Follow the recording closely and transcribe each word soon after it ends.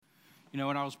You know,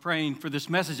 when I was praying for this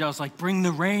message, I was like, bring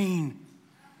the rain.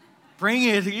 Bring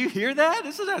it. Do you hear that?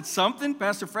 Isn't that something?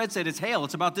 Pastor Fred said it's hail.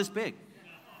 It's about this big.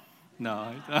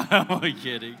 No, I'm only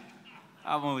kidding.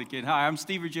 I'm only kidding. Hi, I'm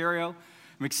Steve Ruggiero.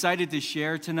 I'm excited to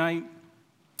share tonight.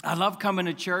 I love coming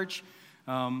to church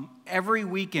every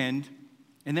weekend,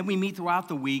 and then we meet throughout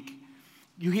the week.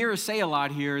 You hear us say a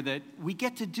lot here that we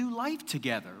get to do life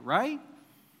together, right?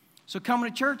 So coming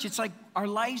to church, it's like our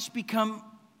lives become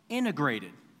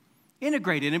integrated.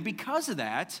 And because of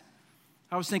that,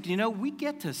 I was thinking, you know, we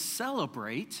get to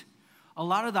celebrate a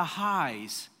lot of the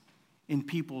highs in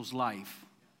people's life,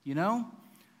 you know?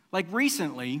 Like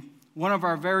recently, one of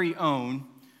our very own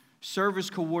service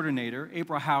coordinator,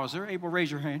 April Hauser. April, raise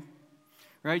your hand.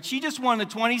 Right? She just won the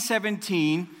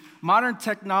 2017 Modern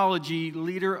Technology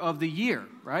Leader of the Year,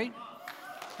 right?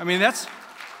 I mean, that's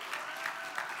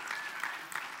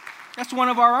one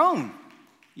of our own.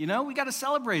 You know, we got to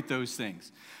celebrate those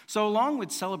things. So along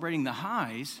with celebrating the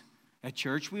highs at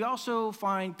church, we also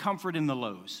find comfort in the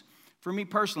lows. For me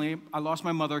personally, I lost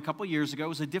my mother a couple years ago. It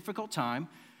was a difficult time,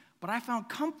 but I found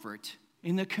comfort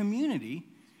in the community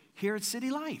here at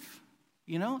City Life.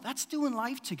 You know, that's doing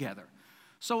life together.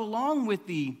 So along with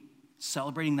the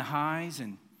celebrating the highs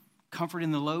and comfort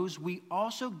in the lows, we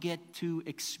also get to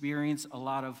experience a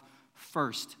lot of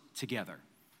first together,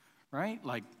 right?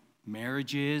 Like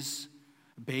marriages,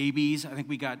 babies. I think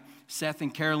we got Seth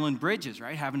and Carolyn Bridges,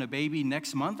 right? Having a baby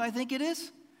next month, I think it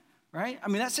is, right? I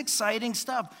mean, that's exciting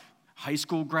stuff. High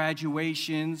school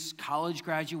graduations, college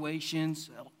graduations,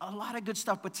 a lot of good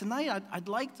stuff. But tonight, I'd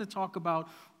like to talk about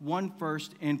one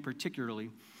first in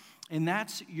particularly, and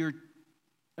that's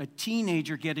a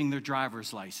teenager getting their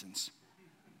driver's license.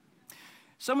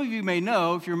 Some of you may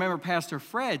know, if you remember, Pastor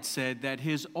Fred said that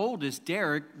his oldest,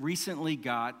 Derek, recently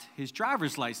got his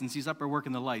driver's license. He's up there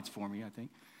working the lights for me, I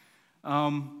think.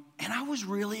 And I was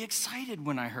really excited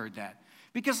when I heard that.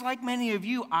 Because like many of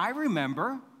you, I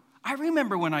remember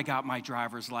when I got my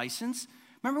driver's license.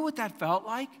 Remember what that felt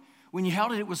like? When you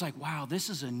held it, it was like, wow, this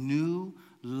is a new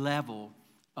level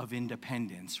of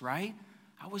independence, right?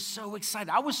 I was so excited.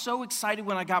 I was so excited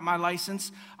when I got my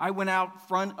license. I went out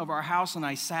front of our house and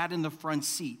I sat in the front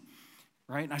seat,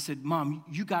 right? And I said, Mom,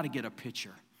 you got to get a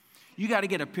picture. You got to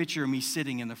get a picture of me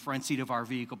sitting in the front seat of our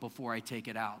vehicle before I take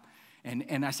it out.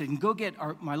 And I said, and go get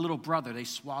my little brother. They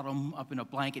swaddled him up in a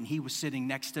blanket, and he was sitting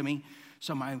next to me.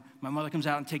 So my mother comes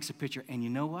out and takes a picture. And you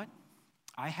know what?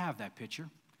 I have that picture,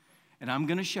 and I'm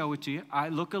going to show it to you. I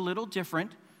look a little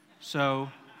different. So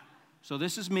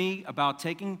this is me about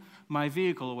taking my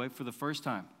vehicle away for the first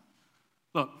time.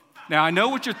 Look, now I know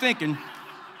what you're thinking.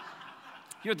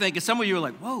 You're thinking, some of you are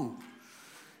like, whoa,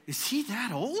 is he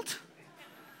that old?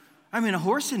 I'm in a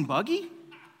horse and buggy,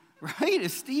 right?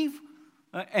 Is Steve...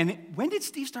 and when did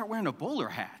Steve start wearing a bowler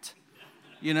hat?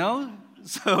 You know?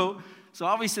 So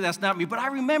obviously that's not me. But I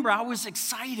remember I was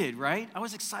excited, right? I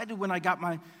was excited when I got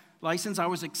my license. I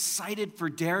was excited for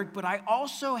Derek. But I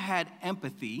also had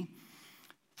empathy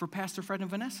for Pastor Fred and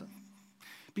Vanessa.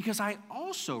 Because I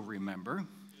also remember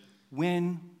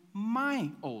when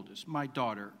my oldest, my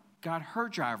daughter, got her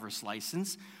driver's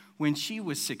license when she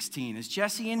was 16. Is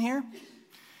Jessie in here?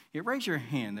 Yeah, raise your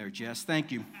hand there, Jess.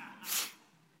 Thank you.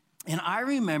 And I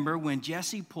remember when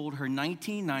Jessie pulled her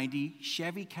 1990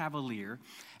 Chevy Cavalier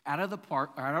out of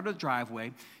the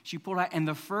driveway. She pulled out, and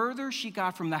the further she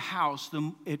got from the house,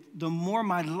 the more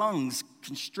my lungs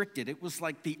constricted. It was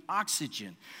like the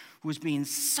oxygen was being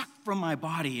sucked from my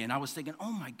body, and I was thinking,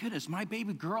 oh my goodness, my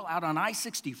baby girl out on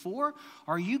I-64?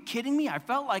 Are you kidding me? I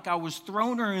felt like I was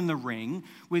throwing her in the ring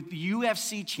with the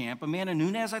UFC champ, Amanda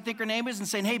Nunes, I think her name is, and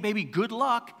saying, hey baby, good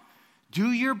luck.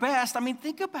 Do your best. I mean,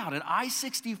 think about it.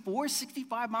 I-64,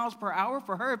 65 miles per hour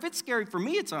for her. If it's scary for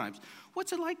me at times,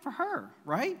 what's it like for her,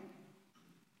 right?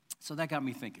 So that got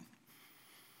me thinking.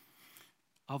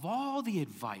 Of all the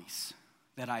advice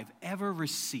that I've ever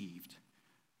received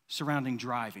surrounding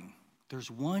driving,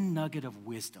 there's one nugget of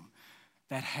wisdom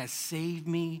that has saved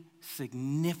me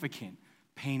significant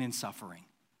pain and suffering.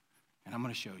 And I'm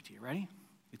going to show it to you. Ready?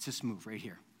 It's this move right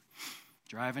here.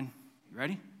 Driving. You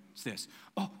ready? It's this.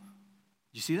 Oh.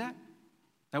 You see that?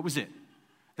 That was it.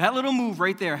 That little move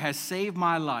right there has saved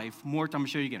my life more times. I'm going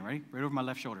to show you again, ready? Right over my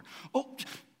left shoulder. Oh,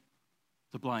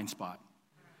 the blind spot.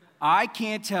 I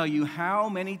can't tell you how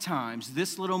many times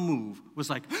this little move was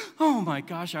like, oh my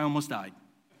gosh, I almost died.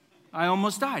 I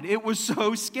almost died. It was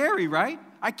so scary, right?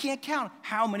 I can't count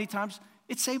how many times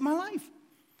it saved my life.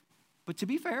 But to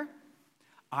be fair,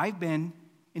 I've been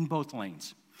in both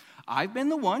lanes. I've been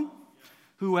the one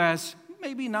who has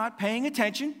maybe not paying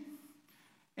attention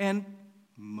and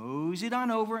moseyed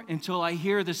on over until I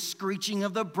hear the screeching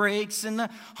of the brakes and the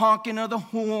honking of the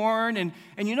horn.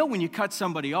 And you know when you cut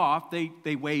somebody off,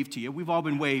 they wave to you. We've all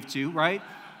been waved to, right?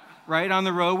 Right on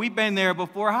the road. We've been there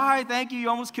before. Hi, thank you. You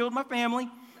almost killed my family.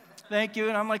 Thank you.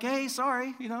 And I'm like, hey,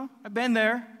 sorry. I've been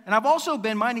there. And I've also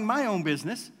been minding my own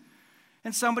business.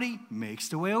 And somebody makes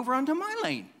their way over onto my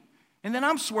lane. And then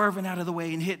I'm swerving out of the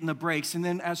way and hitting the brakes. And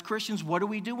then as Christians, what do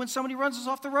we do when somebody runs us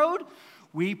off the road?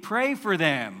 We pray for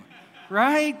them,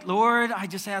 right? Lord, I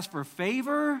just ask for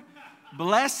favor,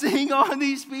 blessing on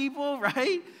these people,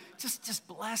 right? Just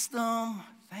bless them.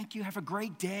 Thank you. Have a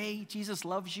great day. Jesus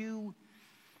loves you.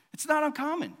 It's not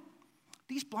uncommon.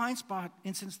 These blind spot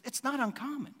incidents, it's not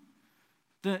uncommon.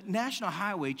 The National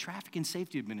Highway Traffic and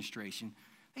Safety Administration,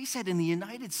 they said in the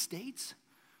United States,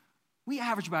 we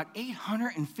average about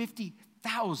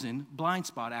 850,000 blind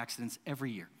spot accidents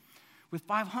every year, with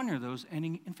 500 of those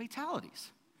ending in fatalities.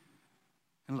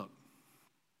 And look,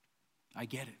 I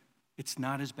get it. It's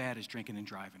not as bad as drinking and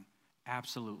driving.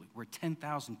 Absolutely. Where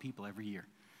 10,000 people every year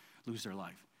lose their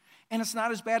life. And it's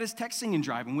not as bad as texting and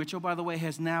driving, which, oh, by the way,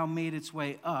 has now made its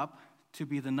way up to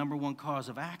be the number one cause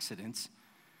of accidents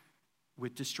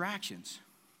with distractions.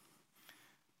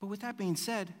 But with that being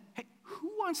said, hey, who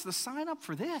wants to sign up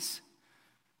for this?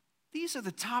 These are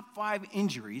the top 5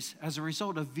 injuries as a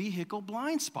result of vehicle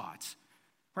blind spots,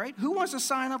 right? Who wants to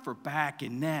sign up for back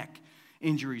and neck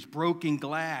injuries, broken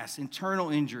glass, internal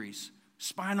injuries,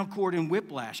 spinal cord and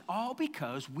whiplash, all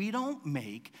because we don't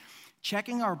make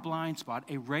checking our blind spot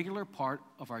a regular part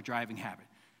of our driving habit.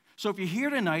 So if you're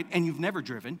here tonight and you've never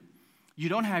driven, you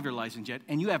don't have your license yet,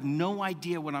 and you have no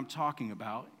idea what I'm talking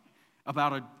about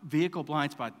a vehicle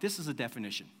blind spot, this is a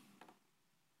definition.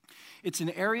 It's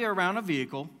an area around a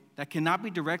vehicle that cannot be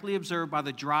directly observed by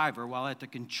the driver while at the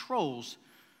controls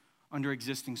under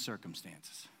existing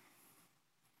circumstances.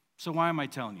 So why am I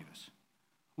telling you this?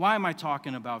 Why am I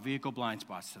talking about vehicle blind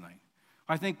spots tonight?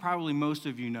 I think probably most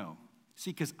of you know.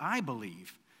 See, because I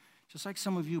believe, just like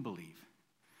some of you believe,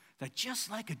 that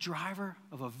just like a driver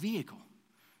of a vehicle,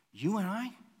 you and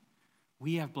I,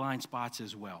 we have blind spots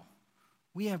as well.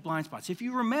 We have blind spots. If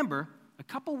you remember, a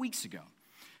couple weeks ago,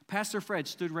 Pastor Fred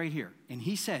stood right here, and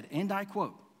he said, and I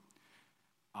quote,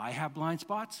 I have blind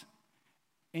spots,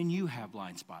 and you have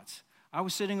blind spots. I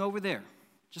was sitting over there,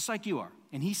 just like you are,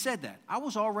 and he said that. I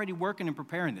was already working and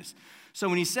preparing this. So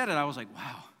when he said it, I was like,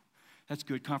 wow, that's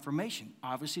good confirmation.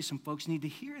 Obviously, some folks need to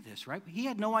hear this, right? He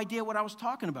had no idea what I was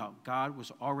talking about. God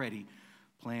was already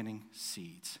planting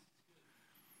seeds.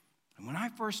 And when I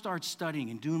first started studying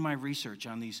and doing my research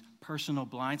on these personal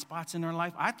blind spots in our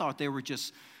life, I thought they were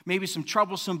just maybe some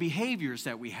troublesome behaviors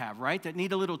that we have, right, that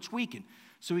need a little tweaking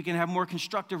so we can have more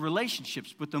constructive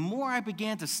relationships. But the more I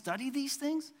began to study these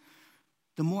things,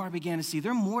 the more I began to see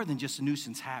they're more than just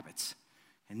nuisance habits.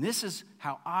 And this is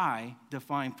how I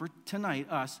define for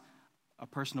tonight, us, a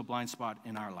personal blind spot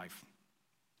in our life.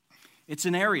 It's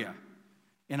an area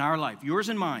in our life, yours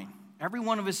and mine, every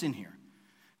one of us in here,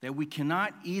 that we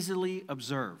cannot easily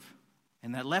observe,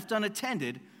 and that left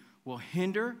unattended will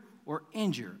hinder or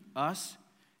injure us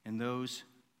and those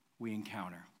we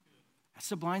encounter. That's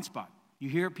the blind spot. You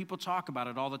hear people talk about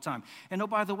it all the time. And oh,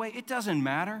 by the way, it doesn't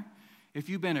matter if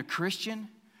you've been a Christian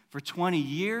for 20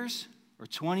 years or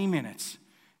 20 minutes.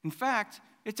 In fact,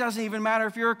 it doesn't even matter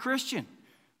if you're a Christian.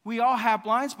 We all have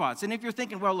blind spots. And if you're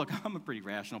thinking, well, look, I'm a pretty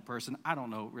rational person. I don't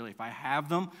know really if I have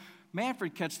them.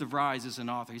 Manfred Ketz-DeVries is an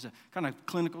author. He's a kind of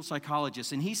clinical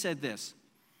psychologist, and he said this.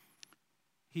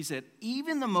 He said,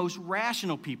 even the most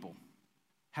rational people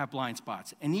have blind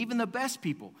spots, and even the best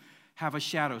people have a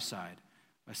shadow side,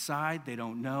 a side they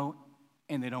don't know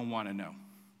and they don't want to know.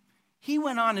 He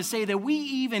went on to say that we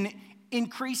even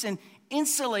increase and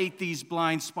insulate these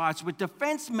blind spots with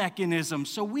defense mechanisms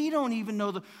so we don't even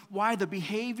know why the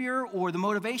behavior or the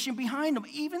motivation behind them,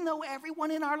 even though everyone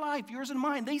in our life, yours and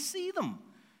mine, they see them.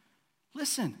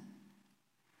 Listen,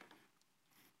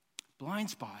 blind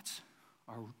spots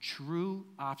are true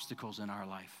obstacles in our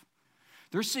life.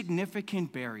 They're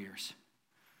significant barriers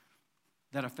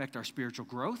that affect our spiritual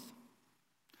growth,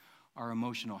 our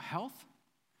emotional health,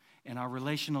 and our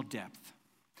relational depth.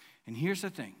 And here's the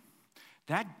thing,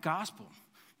 that gospel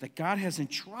that God has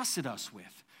entrusted us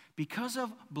with because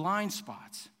of blind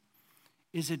spots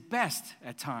is at best,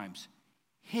 at times,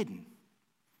 hidden,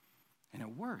 and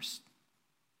at worst,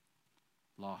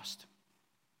 lost.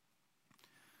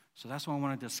 So that's why I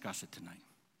want to discuss it tonight.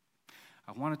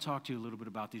 I want to talk to you a little bit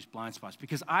about these blind spots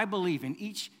because I believe in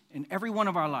each and every one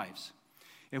of our lives,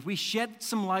 if we shed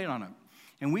some light on them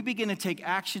and we begin to take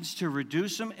actions to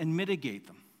reduce them and mitigate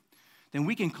them, then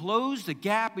we can close the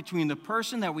gap between the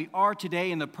person that we are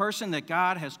today and the person that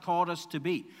God has called us to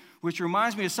be. which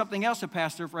reminds me of something else that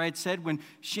Pastor Fred said when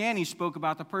Shani spoke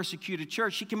about the persecuted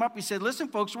church. She came up and said, listen,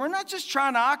 folks, we're not just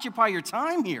trying to occupy your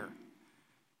time here.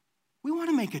 We want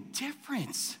to make a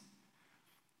difference.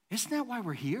 Isn't that why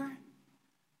we're here?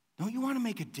 Don't you want to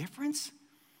make a difference?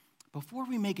 Before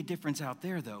we make a difference out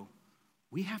there, though,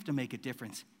 we have to make a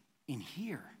difference in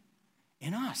here,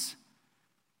 in us.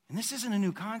 And this isn't a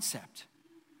new concept.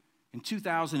 In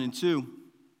 2002,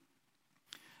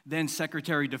 then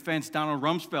Secretary of Defense Donald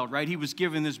Rumsfeld, right, he was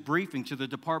giving this briefing to the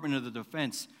Department of the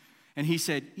Defense. And he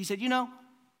said, you know,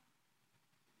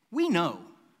 we know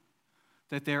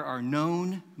that there are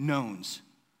known knowns.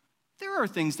 There are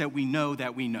things that we know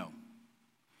that we know.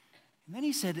 And then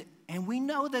he said, and we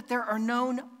know that there are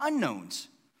known unknowns.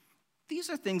 These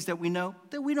are things that we know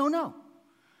that we don't know,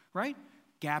 right?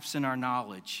 Gaps in our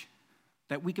knowledge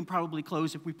that we can probably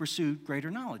close if we pursue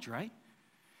greater knowledge, right?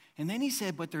 And then he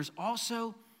said, but there's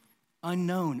also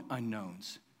unknown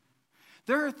unknowns.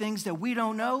 There are things that we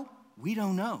don't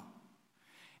know.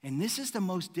 And this is the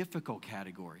most difficult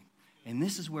category. And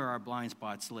this is where our blind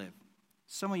spots live.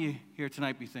 Some of you here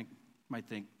tonight might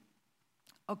think,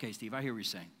 okay, Steve, I hear what you're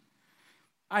saying.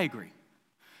 I agree.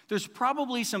 There's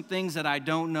probably some things that I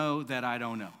don't know.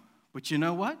 But you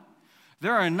know what?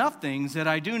 There are enough things that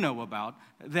I do know about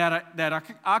that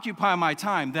occupy my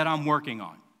time that I'm working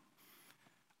on.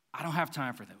 I don't have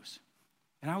time for those.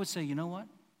 And I would say, you know what?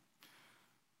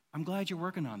 I'm glad you're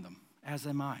working on them, as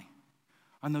am I,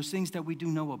 on those things that we do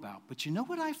know about. But you know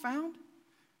what I found?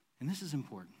 And this is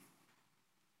important.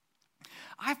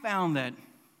 I found that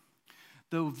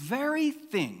the very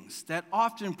things that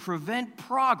often prevent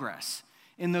progress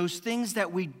in those things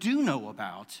that we do know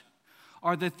about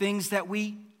are the things that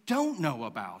we don't know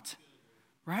about,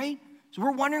 right? So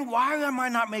we're wondering, why am I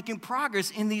not making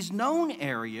progress in these known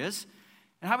areas?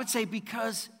 And I would say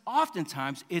because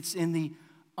oftentimes it's in the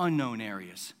unknown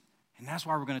areas. And that's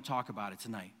why we're going to talk about it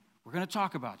tonight. We're going to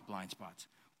talk about blind spots.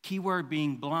 Keyword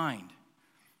being blind.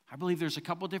 I believe there's a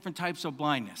couple different types of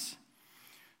blindness.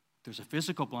 There's a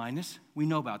physical blindness. We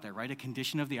know about that, right? A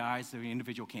condition of the eyes that the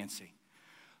individual can't see.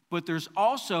 But there's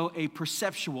also a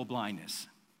perceptual blindness.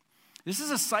 This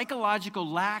is a psychological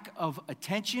lack of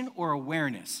attention or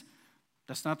awareness.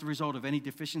 That's not the result of any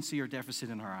deficiency or deficit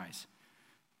in our eyes.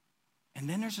 And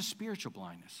then there's a spiritual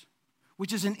blindness,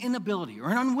 which is an inability or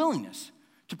an unwillingness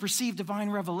to perceive divine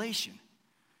revelation.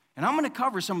 And I'm going to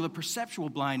cover some of the perceptual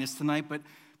blindness tonight,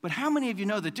 but how many of you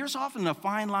know that there's often a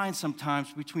fine line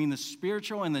sometimes between the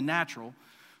spiritual and the natural?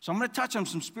 So I'm going to touch on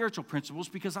some spiritual principles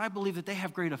because I believe that they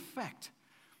have great effect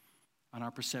on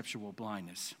our perceptual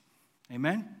blindness.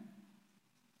 Amen?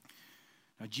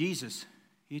 Now, Jesus,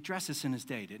 he addressed this in his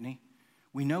day, didn't he?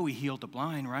 We know he healed the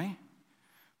blind, right?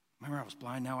 Remember, I was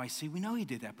blind, now I see. We know he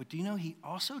did that. But do you know he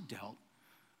also dealt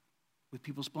with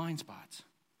people's blind spots,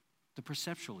 the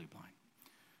perceptually blind?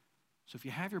 So if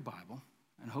you have your Bible,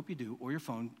 and I hope you do, or your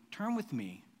phone, turn with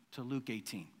me to Luke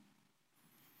 18.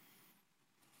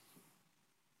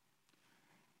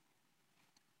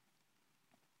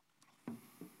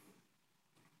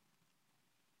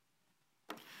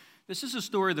 This is the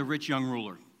story of the rich young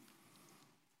ruler.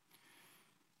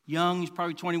 Young, he's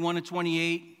probably 21 to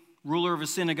 28, ruler of a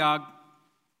synagogue.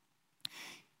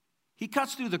 He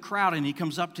cuts through the crowd and he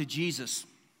comes up to Jesus.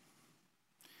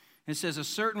 It says, a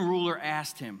certain ruler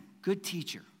asked him, good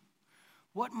teacher,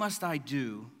 what must I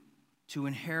do to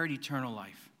inherit eternal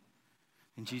life?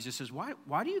 And Jesus says,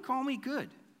 why do you call me good?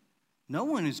 No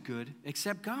one is good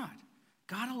except God,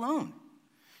 God alone.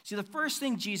 See, the first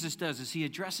thing Jesus does is he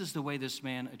addresses the way this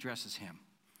man addresses him.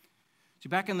 See,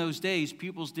 back in those days,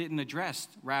 pupils didn't address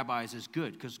rabbis as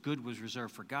good because good was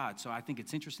reserved for God. So I think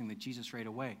it's interesting that Jesus right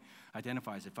away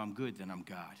identifies, if I'm good, then I'm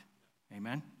God.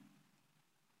 Amen?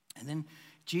 And then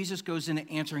Jesus goes into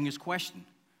answering his question.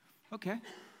 Okay,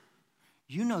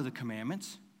 you know the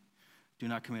commandments. Do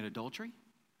not commit adultery.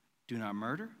 Do not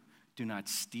murder. Do not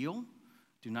steal.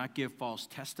 Do not give false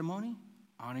testimony.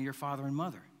 Honor your father and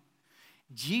mother.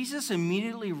 Jesus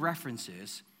immediately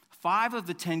references 5 of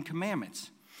the 10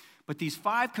 commandments. But these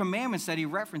 5 commandments that he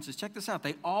references, check this out,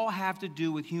 they all have to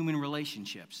do with human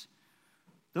relationships.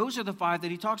 Those are the 5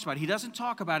 that he talks about. He doesn't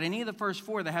talk about any of the first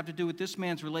 4 that have to do with this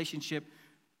man's relationship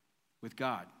with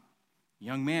God. The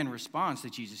young man responds to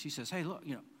Jesus. He says, hey, look,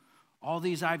 all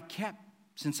these I've kept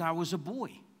since I was a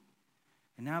boy.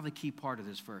 And now the key part of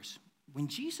this verse. When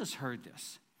Jesus heard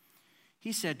this,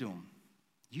 he said to him,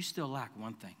 you still lack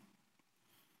one thing.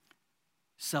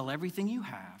 Sell everything you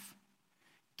have,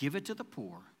 give it to the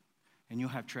poor, and you'll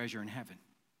have treasure in heaven.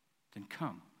 Then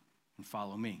come and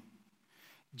follow me.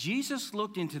 Jesus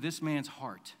looked into this man's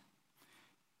heart,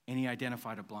 and he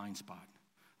identified a blind spot.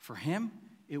 For him,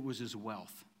 it was his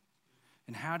wealth.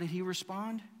 And how did he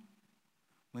respond?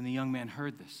 When the young man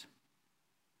heard this,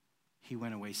 he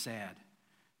went away sad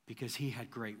because he had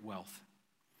great wealth.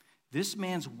 This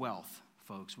man's wealth,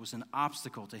 folks, was an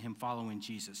obstacle to him following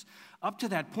Jesus. Up to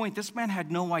that point, this man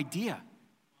had no idea.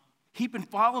 He'd been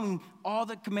following all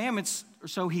the commandments, or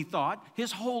so he thought,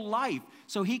 his whole life.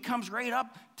 So he comes right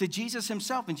up to Jesus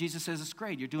himself, and Jesus says, it's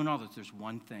great, you're doing all this. There's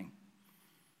one thing.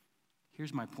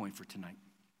 Here's my point for tonight.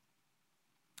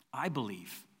 I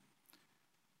believe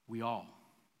we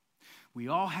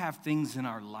all have things in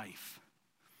our life,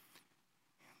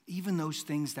 even those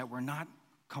things that we're not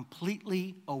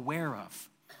completely aware of,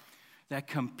 that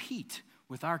compete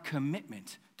with our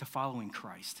commitment to following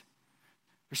Christ.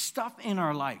 There's stuff in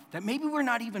our life that maybe we're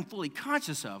not even fully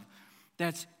conscious of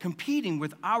that's competing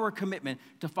with our commitment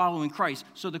to following Christ.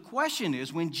 So the question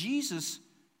is, when Jesus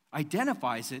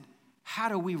identifies it, how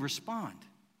do we respond?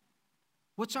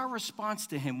 What's our response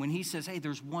to him when he says, hey,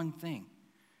 there's one thing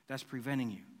that's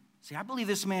preventing you? See, I believe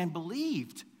this man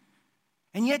believed.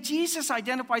 And yet Jesus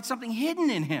identified something hidden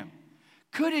in him.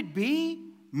 Could it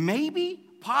be, maybe,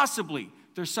 possibly,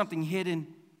 there's something hidden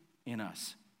in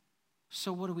us?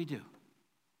 So what do we do?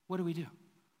 What do we do?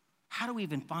 How do we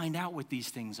even find out what these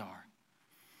things are?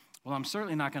 Well, I'm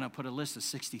certainly not going to put a list of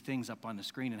 60 things up on the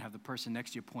screen and have the person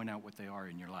next to you point out what they are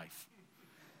in your life.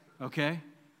 Okay?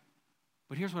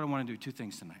 But here's what I want to do, 2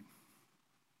 things tonight.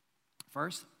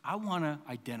 First, I want to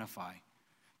identify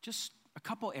just a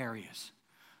couple areas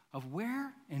of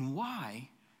where and why,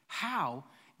 how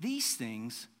these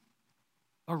things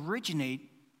originate,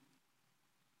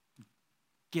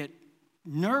 get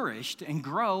nourished, and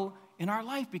grow in our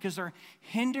life because they're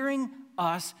hindering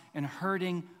us and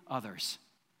hurting others.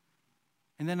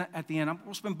 And then at the end,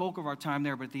 we'll spend bulk of our time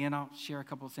there, but at the end, I'll share a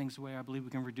couple of things the way I believe we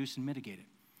can reduce and mitigate it.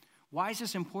 Why is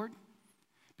this important?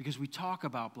 Because we talk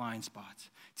about blind spots.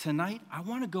 Tonight, I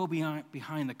want to go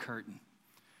behind the curtain.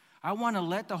 I want to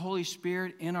let the Holy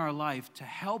Spirit in our life to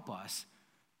help us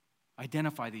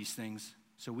identify these things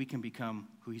so we can become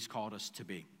who he's called us to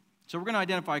be. So we're going to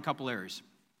identify a couple areas.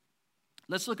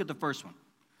 Let's look at the first one.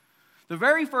 The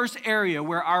very first area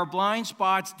where our blind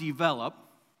spots develop,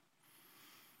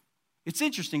 it's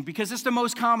interesting because it's the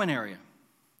most common area.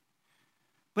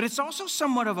 But it's also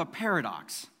somewhat of a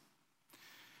paradox.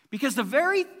 Because the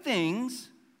very things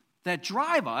that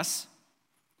drive us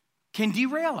can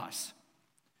derail us.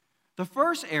 The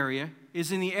first area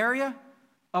is in the area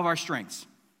of our strengths.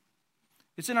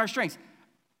 It's in our strengths.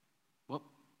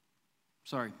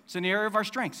 It's in the area of our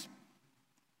strengths.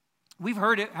 We've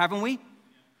heard it, haven't we?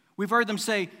 We've heard them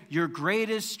say, your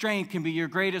greatest strength can be your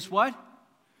greatest what?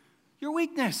 Your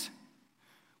weakness.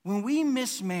 When we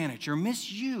mismanage or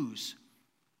misuse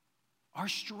our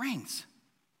strengths,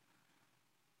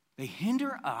 they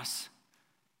hinder us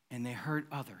and they hurt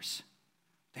others.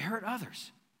 They hurt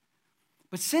others.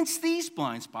 But since these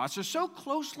blind spots are so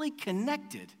closely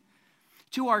connected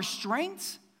to our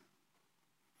strengths,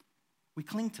 we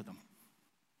cling to them.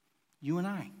 You and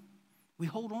I. We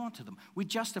hold on to them. We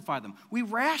justify them. We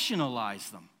rationalize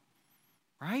them.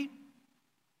 Right?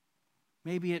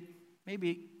 Maybe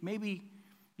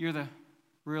you're the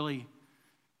really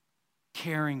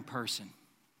caring person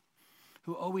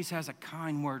who always has a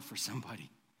kind word for somebody,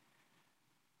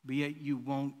 but yet you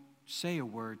won't say a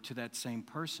word to that same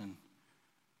person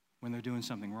when they're doing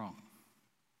something wrong.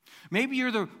 Maybe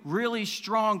you're the really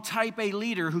strong type A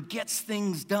leader who gets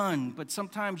things done, but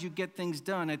sometimes you get things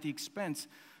done at the expense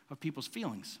of people's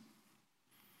feelings.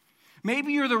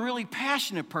 Maybe you're the really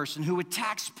passionate person who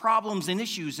attacks problems and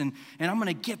issues, and I'm going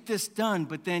to get this done,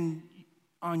 but then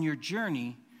on your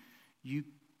journey, you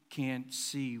can't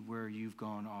see where you've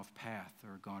gone off path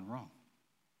or gone wrong.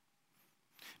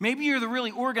 Maybe you're the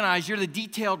really organized, you're the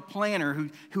detailed planner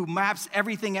who maps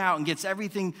everything out and gets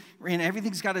everything, and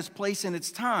everything's got its place and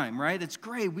its time, right? It's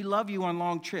great. We love you on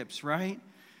long trips, right?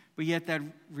 But yet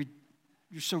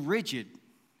you're so rigid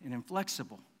and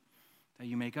inflexible that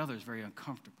you make others very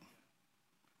uncomfortable.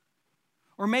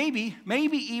 Or maybe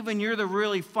even you're the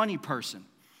really funny person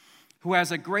who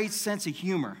has a great sense of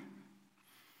humor.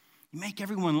 You make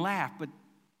everyone laugh, but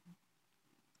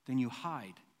then you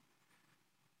hide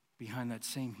behind that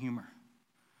same humor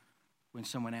when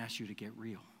someone asks you to get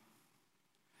real.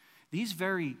 These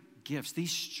very gifts,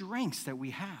 these strengths that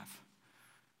we have,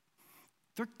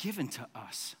 they're given to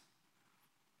us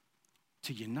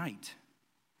to unite,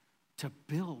 to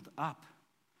build up.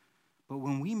 But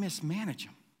when we mismanage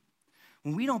them,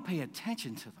 when we don't pay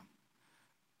attention to them,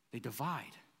 they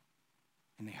divide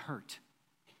and they hurt.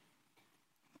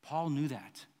 Paul knew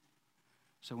that.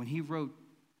 So when he wrote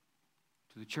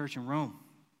to the church in Rome,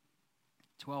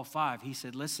 12:5, he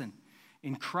said, listen,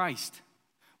 in Christ,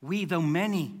 We, though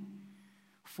many,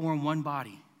 form one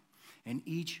body, and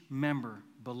each member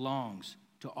belongs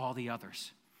to all the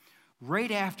others.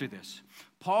 Right after this,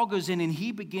 Paul goes in and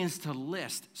he begins to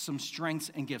list some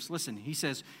strengths and gifts. Listen, he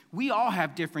says, we all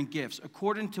have different gifts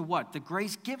according to what? The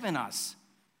grace given us.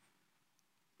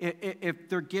 If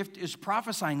their gift is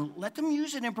prophesying, let them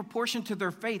use it in proportion to their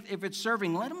faith. If it's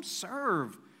serving, let them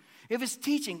serve. If it's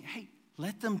teaching, hey,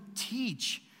 let them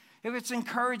teach. If it's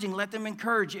encouraging, let them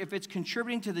encourage. If it's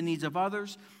contributing to the needs of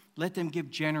others, let them give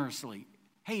generously.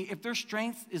 Hey, if their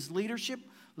strength is leadership,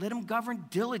 let him govern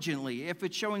diligently. If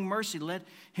it's showing mercy, let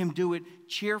him do it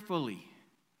cheerfully.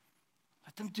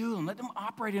 Let them do them. Let them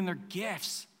operate in their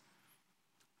gifts.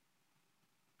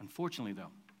 Unfortunately,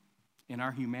 though, in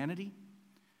our humanity,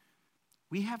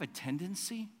 we have a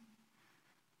tendency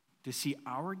to see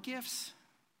our gifts,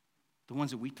 the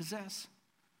ones that we possess,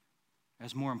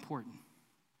 as more important.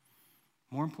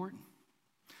 More important.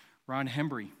 Ron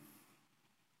Hembree,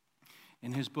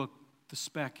 in his book, The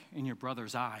Speck in Your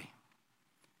Brother's Eye,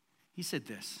 he said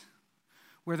this,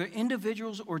 whether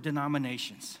individuals or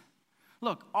denominations,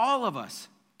 look, all of us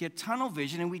get tunnel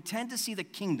vision and we tend to see the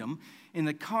kingdom in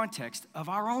the context of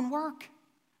our own work.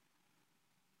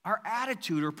 Our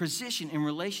attitude or position in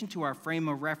relation to our frame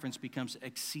of reference becomes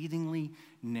exceedingly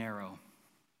narrow.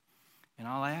 And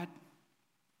I'll add,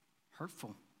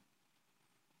 hurtful.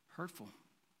 Hurtful.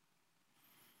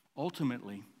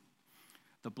 Ultimately,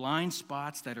 the blind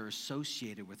spots that are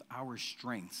associated with our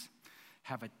strengths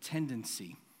have a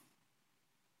tendency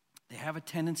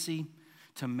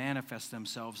to manifest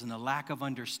themselves in the lack of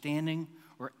understanding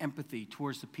or empathy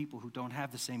towards the people who don't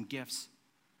have the same gifts.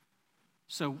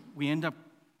 So we end up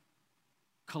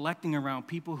collecting around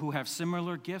people who have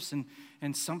similar gifts,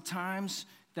 and sometimes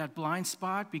that blind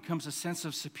spot becomes a sense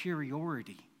of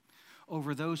superiority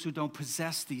over those who don't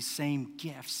possess these same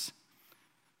gifts.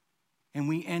 And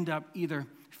we end up either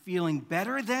feeling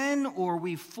better than, or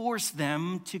we force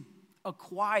them to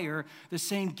acquire the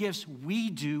same gifts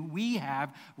we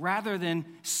have, rather than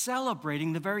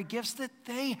celebrating the very gifts that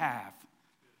they have.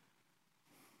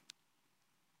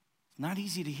 It's not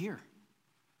easy to hear.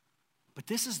 But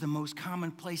this is the most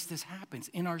common place this happens,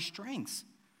 in our strengths.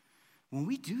 When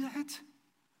we do that,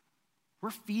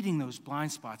 we're feeding those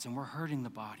blind spots and we're hurting the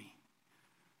body.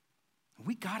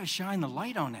 We got to shine the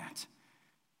light on that.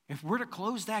 If we're to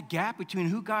close that gap between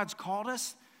who God's called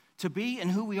us to be and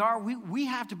who we are, we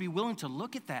have to be willing to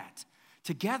look at that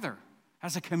together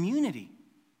as a community.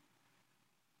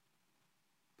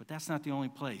 But that's not the only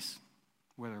place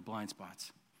where there are blind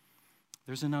spots.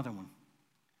 There's another one.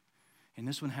 And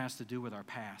this one has to do with our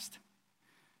past.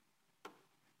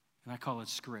 And I call it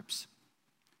scripts.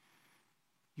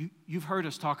 You've heard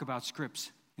us talk about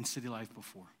scripts in City Life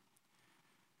before.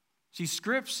 See,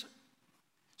 scripts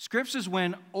is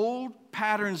when old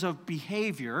patterns of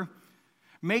behavior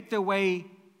make their way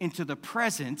into the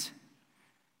present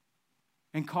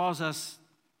and cause us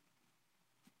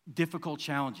difficult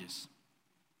challenges.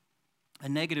 A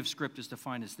negative script is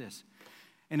defined as this: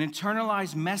 an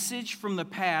internalized message from the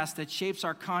past that shapes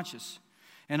our conscious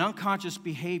and unconscious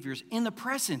behaviors in the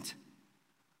present.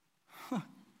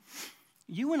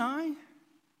 You and I,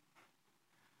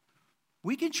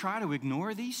 we can try to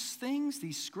ignore these things,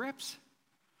 these scripts,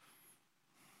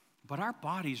 but our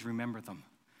bodies remember them,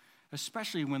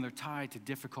 especially when they're tied to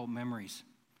difficult memories.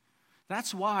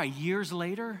 That's why years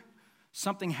later,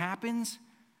 something happens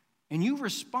and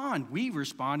we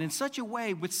respond in such a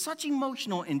way with such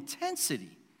emotional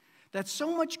intensity that's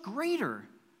so much greater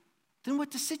than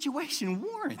what the situation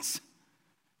warrants.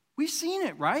 We've seen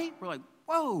it, right? We're like,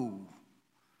 whoa,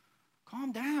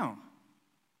 calm down.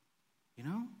 You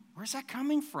know, where's that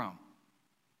coming from?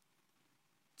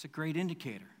 It's a great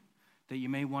indicator that you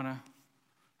may want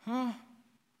to,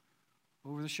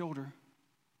 over the shoulder,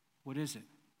 what is it?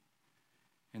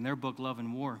 In their book, Love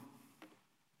and War,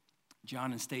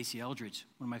 John and Stacey Eldridge,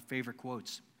 one of my favorite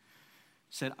quotes,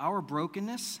 said, our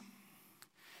brokenness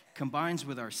combines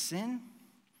with our sin,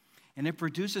 and it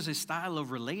produces a style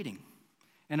of relating,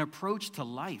 an approach to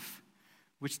life,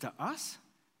 which to us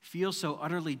feels so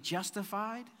utterly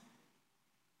justified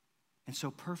and so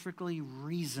perfectly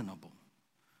reasonable.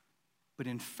 But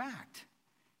in fact,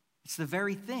 it's the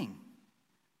very thing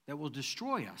that will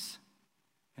destroy us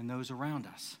and those around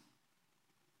us.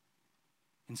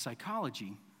 In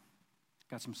psychology,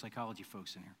 got some psychology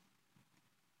folks in here.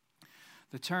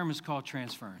 The term is called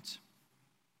transference.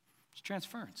 It's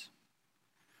transference.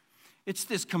 It's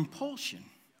this compulsion,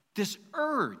 this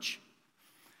urge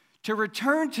to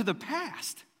return to the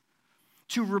past,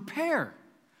 to repair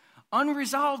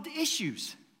unresolved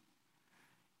issues.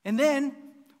 And then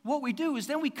what we do is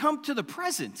then we come to the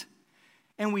present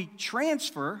and we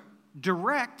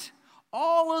direct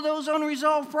all of those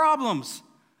unresolved problems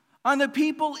on the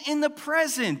people in the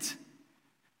present.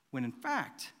 When in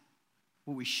fact,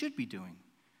 what we should be doing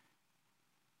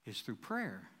is through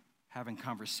prayer, having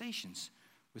conversations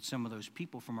with some of those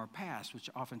people from our past, which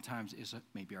oftentimes is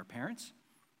maybe our parents,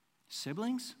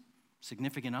 siblings,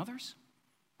 significant others,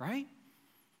 right?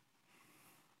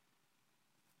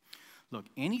 Look,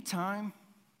 anytime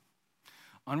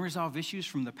unresolved issues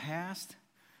from the past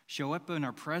show up in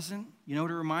our present, you know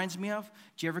what it reminds me of?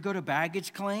 Do you ever go to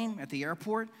baggage claim at the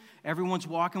airport? Everyone's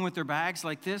walking with their bags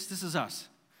like this. This is us.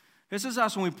 This is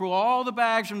us when we pull all the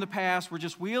bags from the past. We're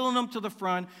just wheeling them to the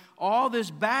front. All this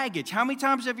baggage. How many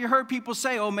times have you heard people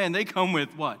say, oh man, they come with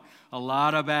what? A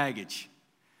lot of baggage.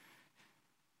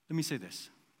 Let me say this,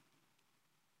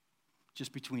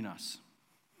 just between us.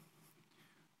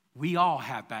 We all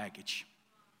have baggage.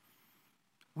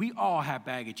 We all have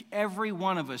baggage. Every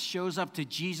one of us shows up to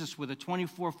Jesus with a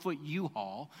 24-foot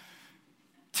U-Haul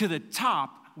to the top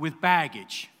with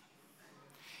baggage.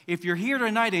 If you're here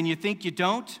tonight and you think you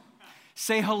don't,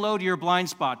 say hello to your blind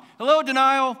spot. Hello,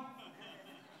 denial.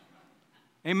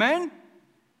 Amen?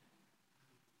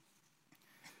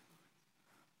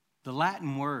 The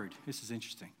Latin word, this is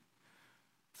interesting,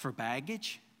 for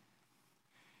baggage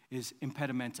is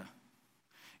impedimenta.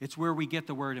 It's where we get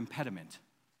the word impediment.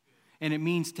 And it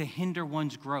means to hinder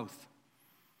one's growth.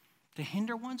 To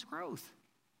hinder one's growth.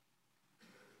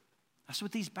 That's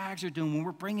what these bags are doing when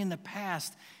we're bringing the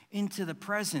past into the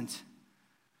present.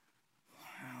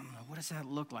 I don't know, what does that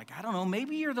look like? I don't know,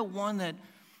 maybe you're the one that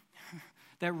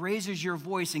raises your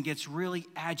voice and gets really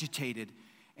agitated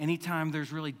anytime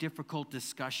there's really difficult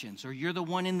discussions. Or you're the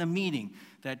one in the meeting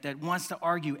that wants to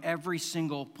argue every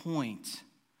single point,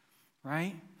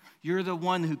 right? You're the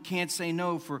one who can't say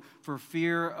no for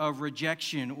fear of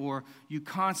rejection, or you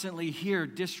constantly hear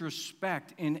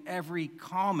disrespect in every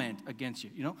comment against you,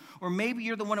 you know? Or maybe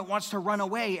you're the one that wants to run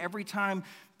away every time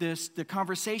the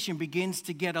conversation begins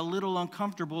to get a little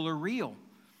uncomfortable or real.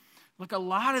 Look, a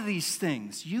lot of these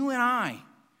things, you and I,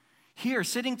 here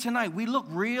sitting tonight, we look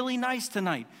really nice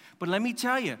tonight. But let me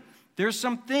tell you, there's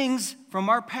some things from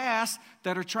our past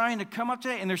that are trying to come up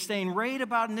today, and they're staying right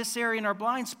about in this area in our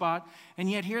blind spot,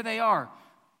 and yet here they are,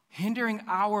 hindering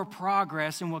our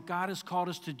progress in what God has called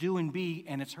us to do and be,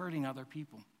 and it's hurting other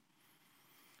people.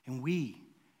 And we,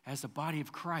 as the body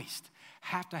of Christ,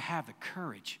 have to have the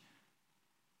courage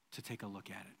to take a look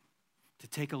at it, to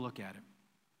take a look at it.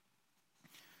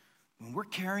 When we're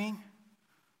carrying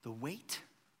the weight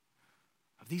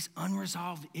of these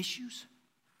unresolved issues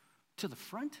to the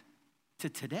front, to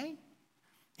today,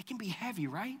 it can be heavy,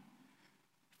 right?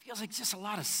 It feels like just a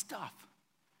lot of stuff.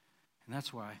 And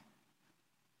that's why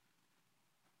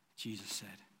Jesus said,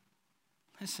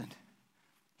 listen,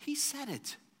 he said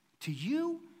it to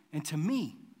you and to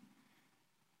me.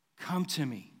 Come to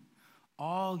me,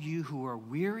 all you who are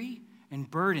weary and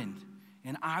burdened,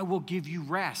 and I will give you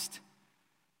rest.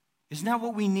 Isn't that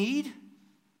what we need?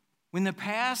 When the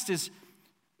past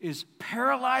is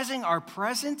paralyzing our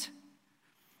present,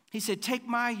 he said, take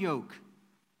my yoke.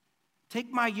 Take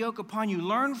my yoke upon you.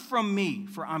 Learn from me,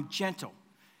 for I'm gentle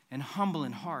and humble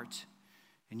in heart,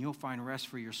 and you'll find rest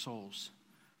for your souls.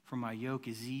 For my yoke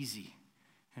is easy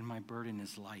and my burden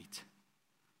is light.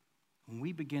 When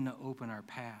we begin to open our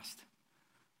past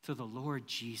to the Lord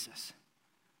Jesus,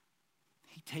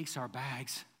 he takes our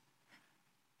bags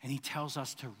and he tells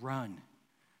us to run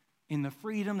in the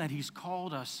freedom that he's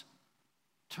called us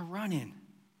to run in.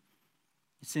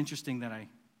 It's interesting that I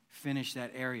finished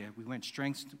that area. We went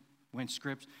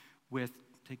scripts with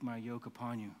take my yoke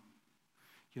upon you.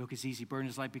 Yoke is easy, burden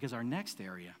is light, because our next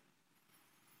area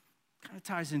kind of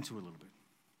ties into it a little bit.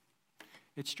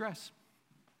 It's stress.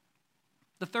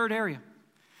 The third area.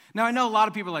 Now, I know a lot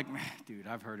of people are like, dude,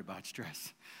 I've heard about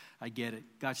stress. I get it.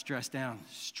 Got stressed down.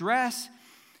 Stress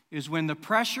is when the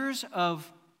pressures of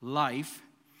life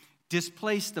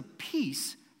displace the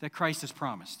peace that Christ has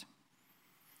promised.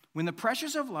 When the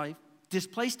pressures of life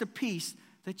displace the peace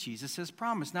that Jesus has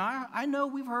promised. Now, I know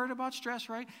we've heard about stress,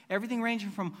 right? Everything ranging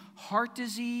from heart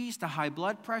disease to high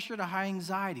blood pressure to high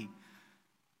anxiety.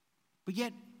 But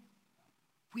yet,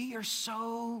 we are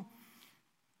so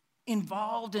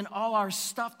involved in all our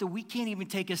stuff that we can't even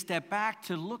take a step back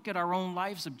to look at our own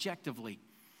lives objectively.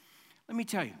 Let me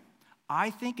tell you, I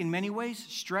think in many ways,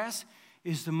 stress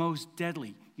is the most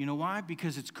deadly. You know why?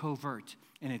 Because it's covert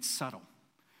and it's subtle.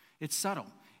 It's subtle.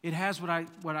 It has what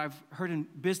I've heard in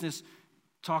business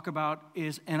talk about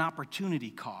is an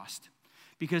opportunity cost.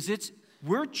 Because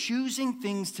we're choosing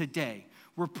things today.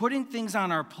 We're putting things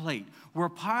on our plate. We're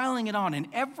piling it on. And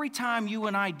every time you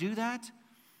and I do that,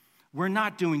 we're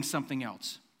not doing something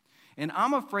else. And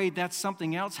I'm afraid that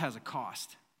something else has a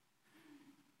cost.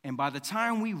 And by the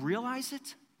time we realize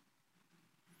it,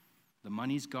 the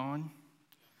money's gone,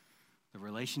 the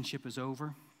relationship is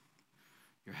over,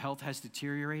 your health has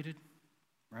deteriorated,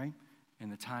 right?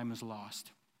 And the time is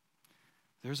lost.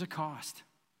 There's a cost.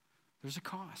 There's a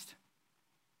cost.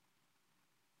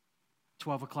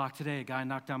 12 o'clock today, a guy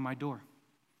knocked on my door.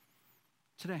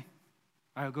 Today.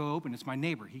 I go open, it's my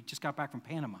neighbor. He just got back from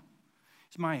Panama.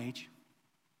 He's my age.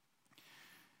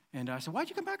 And I said, why'd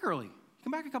you come back early? You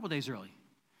come back a couple days early.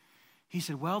 He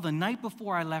said, well, the night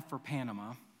before I left for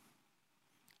Panama,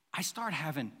 I started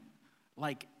having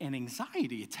like an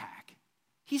anxiety attack.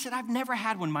 He said, I've never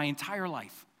had one my entire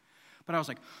life. But I was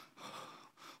like,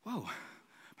 whoa,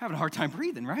 I'm having a hard time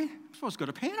breathing, right? I'm supposed to go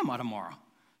to Panama tomorrow.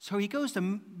 So he goes to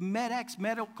MedX,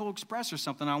 Medical Express or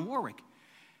something on Warwick.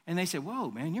 And they said,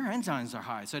 whoa, man, your enzymes are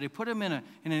high. So they put him in an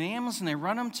ambulance and they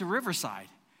run him to Riverside.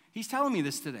 He's telling me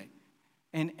this today.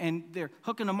 And they're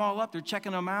hooking them all up. They're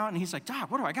checking them out. And he's like, Doc,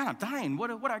 what do I got? I'm dying. What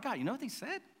do I got? You know what they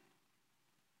said?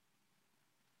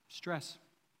 Stress.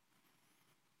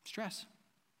 Stress.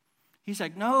 He's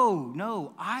like,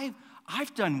 no,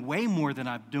 I've done way more than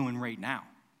I'm doing right now.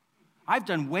 I've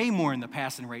done way more in the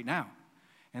past than right now.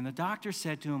 And the doctor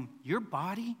said to him, your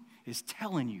body is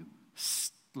telling you,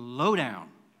 slow down.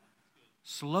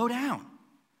 Slow down.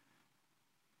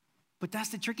 But that's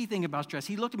the tricky thing about stress.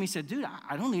 He looked at me and said, dude,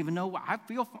 I don't even know what I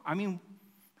feel.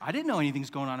 I didn't know anything's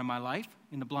going on in my life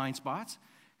in the blind spots.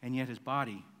 And yet his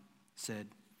body said,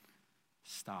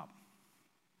 stop.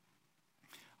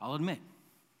 I'll admit,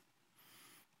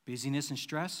 busyness and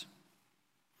stress,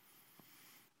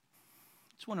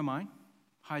 it's one of mine.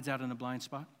 Hides out in a blind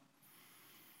spot.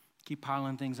 Keep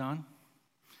piling things on.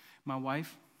 My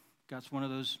wife got one of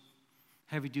those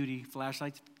heavy-duty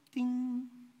flashlights. Ding.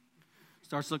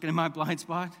 Starts looking at my blind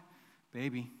spot.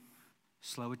 Baby,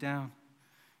 slow it down.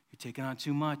 You're taking on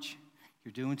too much.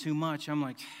 You're doing too much. I'm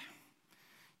like,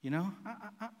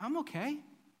 I'm okay.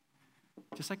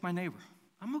 Just like my neighbor.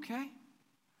 I'm okay.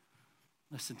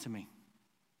 Listen to me.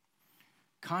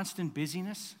 Constant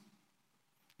busyness,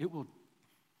 it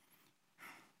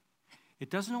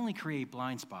doesn't only create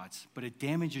blind spots, but it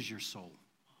damages your soul.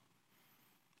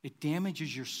 It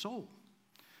damages your soul.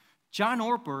 John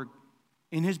Ortberg,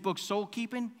 in his book Soul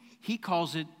Keeping, he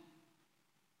calls it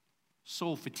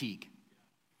soul fatigue.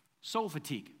 Soul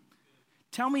fatigue.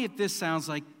 Tell me if this sounds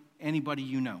like anybody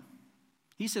you know.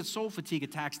 He said soul fatigue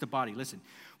attacks the body. Listen,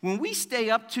 when we stay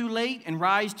up too late and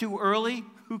rise too early,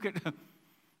 who could...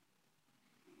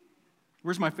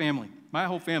 Where's my family? My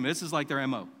whole family. This is like their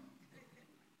MO.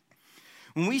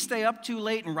 When we stay up too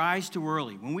late and rise too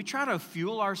early, when we try to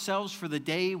fuel ourselves for the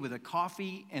day with a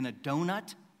coffee and a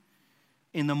donut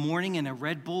in the morning and a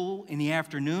Red Bull in the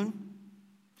afternoon,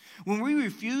 when we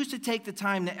refuse to take the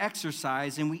time to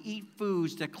exercise and we eat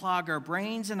foods that clog our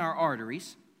brains and our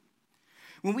arteries,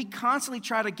 when we constantly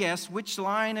try to guess which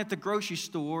line at the grocery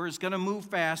store is going to move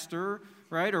faster,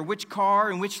 right, or which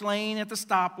car in which lane at the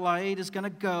stoplight is going to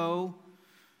go,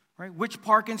 right, which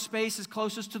parking space is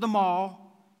closest to the mall,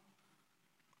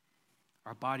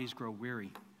 our bodies grow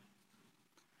weary.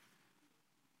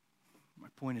 My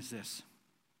point is this.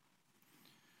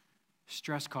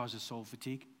 Stress causes soul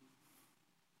fatigue,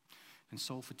 and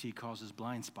soul fatigue causes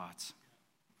blind spots.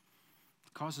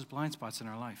 It causes blind spots in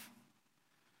our life.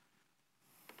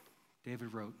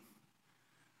 David wrote,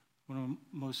 one of the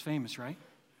most famous, right?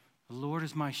 The Lord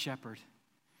is my shepherd.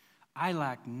 I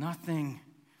lack nothing.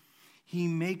 He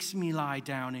makes me lie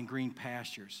down in green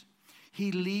pastures.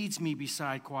 He leads me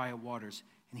beside quiet waters,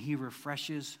 and he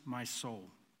refreshes my soul.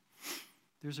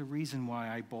 There's a reason why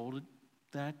I bolded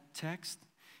that text.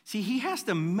 See, he has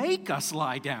to make us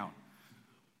lie down.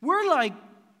 We're like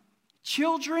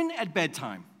children at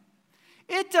bedtime.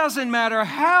 It doesn't matter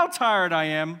how tired I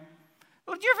am.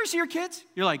 Well, do you ever see your kids?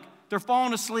 You're like, they're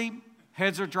falling asleep,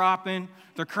 heads are dropping,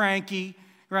 they're cranky,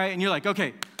 right? And you're like,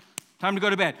 okay, time to go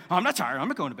to bed. Oh, I'm not tired. I'm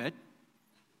not going to bed.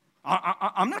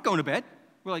 I'm not going to bed.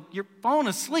 We're like, you're falling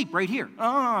asleep right here. Oh,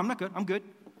 I'm not good. I'm good.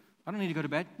 I don't need to go to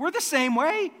bed. We're the same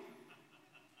way.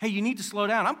 Hey, you need to slow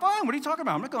down. I'm fine. What are you talking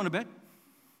about? I'm not going to bed.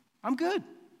 I'm good.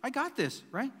 I got this,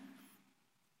 right?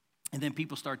 And then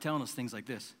people start telling us things like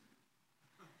this.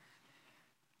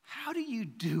 How do you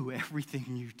do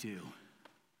everything you do?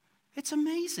 It's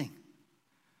amazing.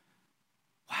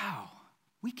 Wow,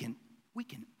 we can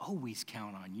always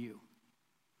count on you,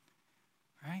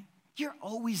 right? You're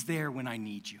always there when I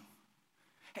need you.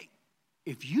 Hey,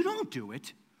 if you don't do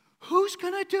it, who's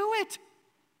going to do it?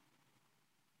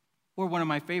 Or one of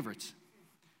my favorites.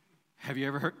 Have you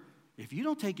ever heard? If you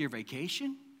don't take your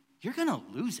vacation, you're going to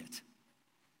lose it.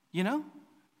 You know?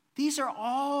 These are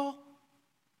all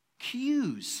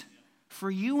cues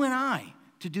for you and I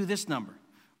to do this number.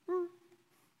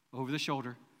 Over the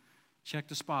shoulder. Check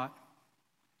the spot.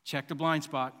 Check the blind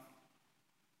spot.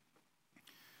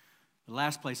 The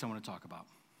last place I want to talk about.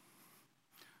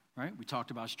 Right? We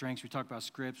talked about strengths. We talked about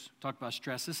scripts. We talked about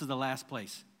stress. This is the last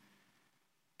place.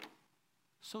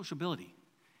 Sociability.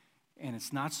 And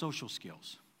it's not social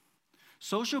skills.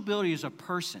 Sociability is a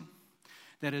person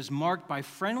that is marked by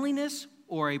friendliness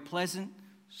or a pleasant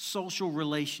social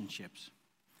relationships.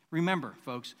 Remember,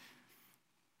 folks,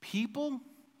 people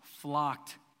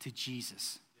flocked to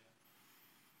Jesus.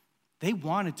 They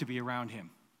wanted to be around him.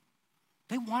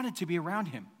 They wanted to be around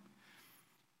him.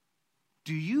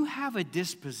 Do you have a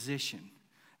disposition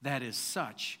that is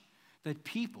such that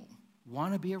people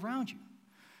want to be around you?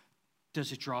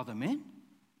 Does it draw them in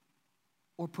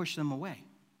or push them away?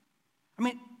 I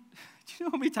mean, do you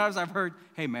know how many times I've heard,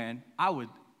 hey man,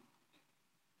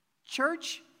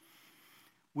 church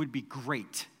would be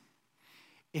great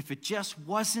if it just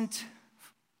wasn't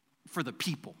for the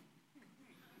people,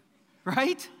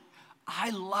 right?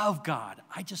 I love God.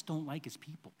 I just don't like his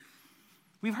people.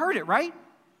 We've heard it, right?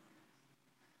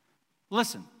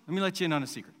 Listen, let me let you in on a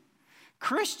secret.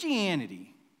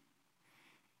 Christianity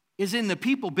is in the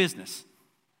people business,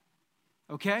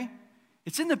 okay?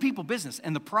 It's in the people business,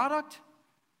 and the product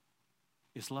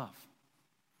is love.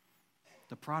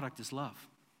 The product is love.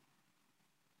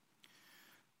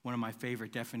 One of my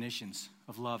favorite definitions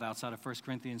of love outside of 1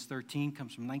 Corinthians 13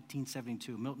 comes from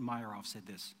 1972. Milton Meyerhoff said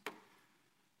this: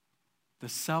 the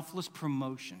selfless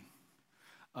promotion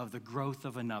of the growth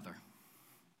of another.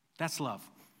 That's love.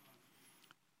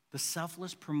 The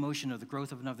selfless promotion of the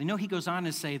growth of another. You know, he goes on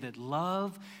to say that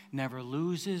love never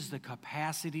loses the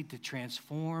capacity to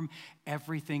transform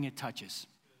everything it touches.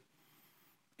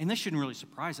 And this shouldn't really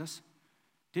surprise us.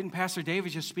 Didn't Pastor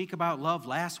David just speak about love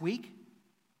last week?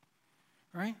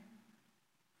 Right?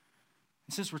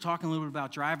 And since we're talking a little bit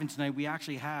about driving tonight, we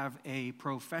actually have a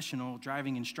professional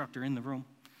driving instructor in the room.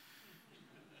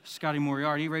 Scotty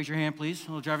Moriarty, raise your hand, please.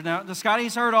 We'll drive it now.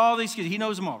 Scotty's heard all these kids. He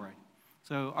knows them all, right?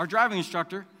 So our driving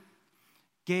instructor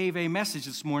gave a message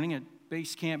this morning at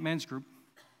Base Camp Men's Group,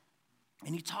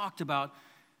 and he talked about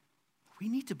we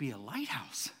need to be a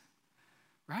lighthouse,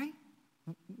 right?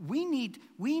 We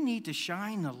need to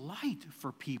shine the light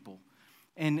for people.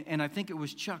 And I think it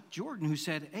was Chuck Jordan who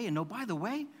said, hey, and no, by the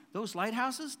way, those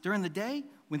lighthouses during the day,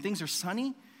 when things are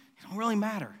sunny, they don't really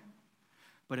matter.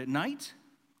 But at night,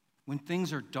 when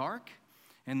things are dark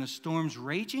and the storm's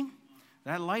raging,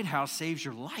 that lighthouse saves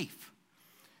your life.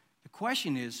 The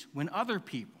question is, when other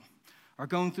people are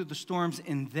going through the storms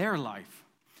in their life,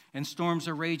 and storms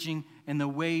are raging and the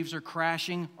waves are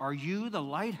crashing, are you the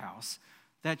lighthouse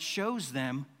that shows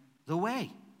them the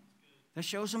way? That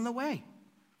shows them the way.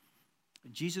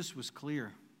 Jesus was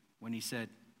clear when he said,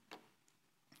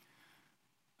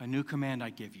 a new command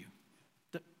I give you.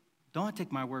 Don't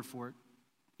take my word for it,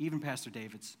 even Pastor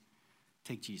David's.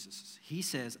 Take Jesus's. He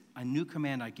says, a new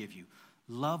command I give you.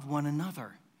 Love one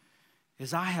another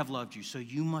as I have loved you, so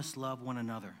you must love one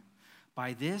another.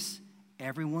 By this,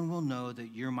 everyone will know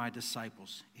that you're my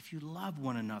disciples, if you love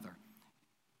one another.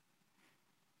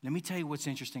 Let me tell you what's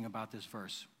interesting about this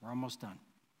verse. We're almost done.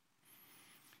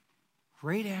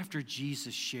 Right after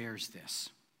Jesus shares this,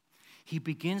 he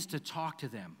begins to talk to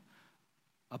them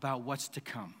about what's to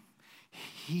come.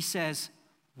 He says,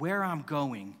 where I'm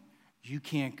going, you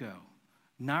can't go.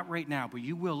 Not right now, but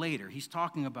you will later. He's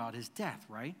talking about his death,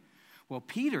 right? Well,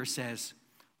 Peter says,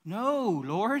 no,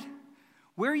 Lord,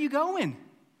 where are you going?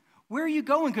 Where are you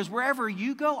going? Because wherever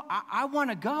you go, I want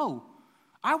to go.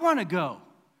 I want to go.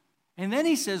 And then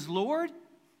he says, Lord,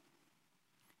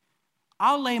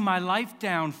 I'll lay my life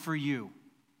down for you.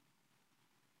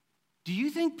 Do you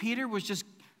think Peter was just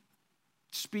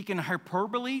speaking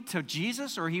hyperbole to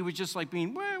Jesus, or he was just like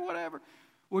being, well, whatever?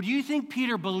 Or do you think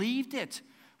Peter believed it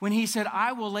when he said,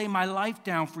 I will lay my life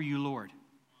down for you, Lord?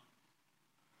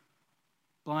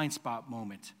 Blind spot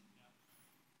moment.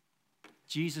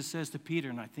 Jesus says to Peter,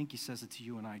 and I think he says it to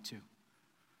you and I too,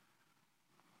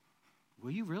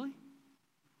 will you really?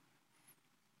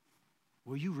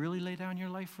 Will you really lay down your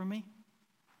life for me?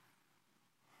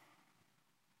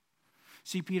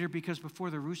 See, Peter, because before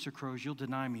the rooster crows, you'll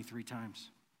deny me 3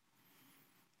 times.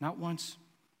 Not once.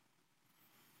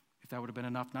 If that would have been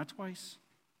enough, not twice,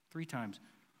 3 times.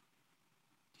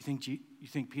 You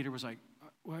think Peter was like,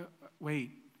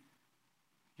 wait,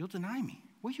 you'll deny me?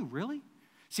 Will you really?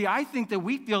 See, I think that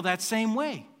we feel that same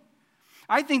way.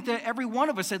 I think that every one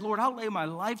of us said, Lord, I'll lay my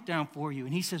life down for you.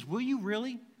 And he says, will you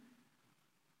really?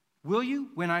 Will you?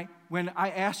 When I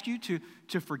ask you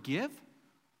to forgive?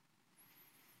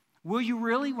 Will you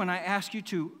really when I ask you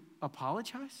to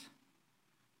apologize?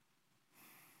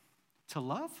 To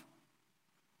love?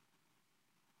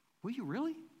 Will you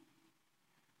really?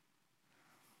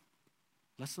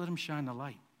 Let's let him shine the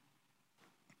light.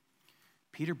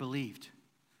 Peter believed.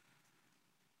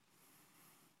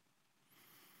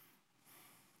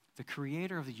 The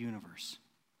creator of the universe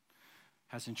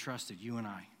has entrusted you and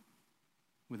I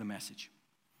with a message.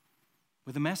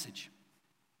 With a message.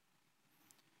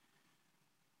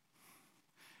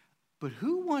 But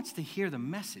who wants to hear the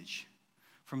message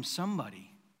from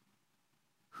somebody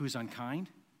who's unkind,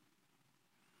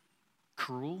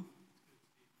 cruel,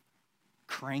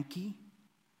 cranky,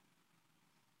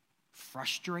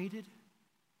 frustrated?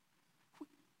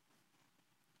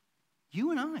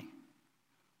 You and I,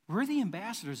 we're the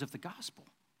ambassadors of the gospel.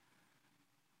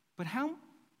 But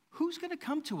who's going to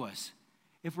come to us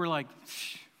if we're like,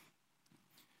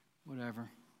 whatever?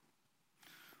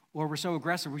 Or we're so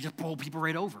aggressive, we just pull people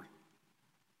right over.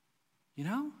 You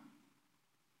know?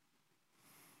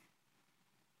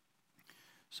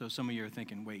 So some of you are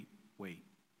thinking, wait.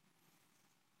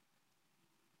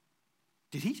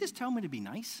 Did he just tell me to be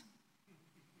nice?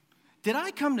 Did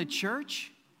I come to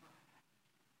church,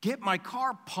 get my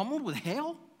car pummeled with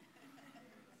hail,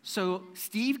 so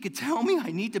Steve could tell me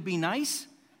I need to be nice?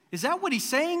 Is that what he's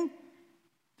saying?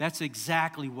 That's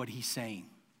exactly what he's saying.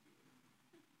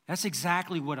 That's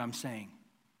exactly what I'm saying.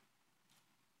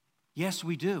 Yes,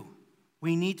 we do.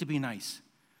 We need to be nice.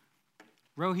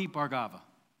 Rohit Bhargava,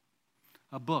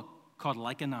 a book called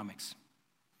Likeonomics.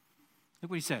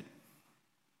 Look what he said.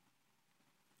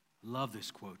 Love this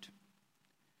quote.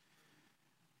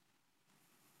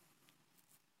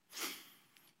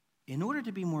 In order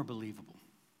to be more believable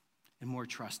and more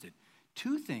trusted,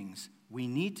 two things we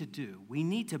need to do, we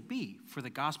need to be for the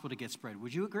gospel to get spread.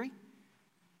 Would you agree?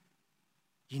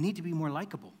 You need to be more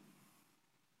likable.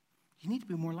 You need to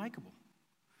be more likable.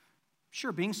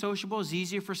 Sure, being sociable is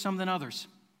easier for some than others,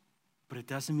 but it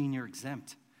doesn't mean you're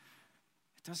exempt.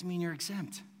 It doesn't mean you're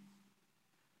exempt.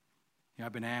 Yeah,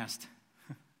 I've been asked,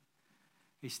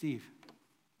 hey, Steve,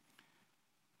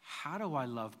 how do I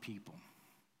love people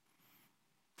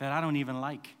that I don't even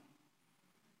like?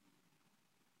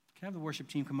 Can I have the worship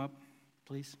team come up,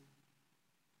 please?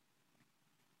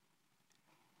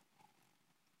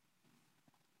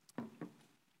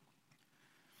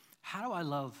 How do I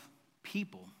love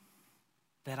people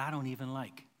that I don't even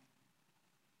like?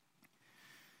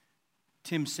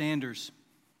 Tim Sanders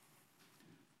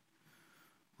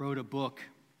wrote a book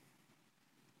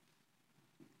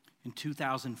in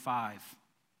 2005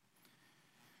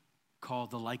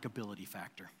 called The Likeability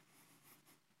Factor.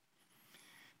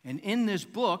 And in this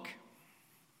book,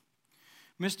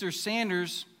 Mr.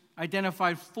 Sanders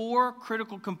identified 4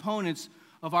 critical components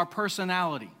of our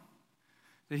personality.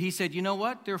 That he said, you know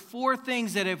what? There are 4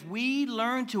 things that if we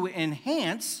learn to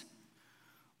enhance,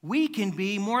 we can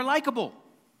be more likable.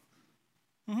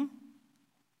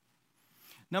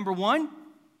 Number 1,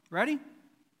 ready?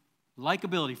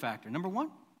 Likeability factor. Number 1,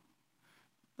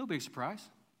 no big surprise.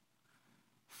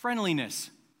 Friendliness.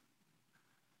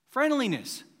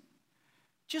 Friendliness.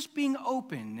 Just being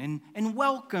open and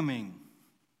welcoming.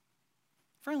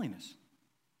 Friendliness.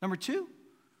 Number 2,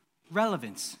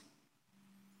 relevance.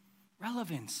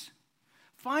 Relevance.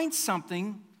 Find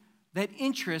something that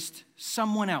interests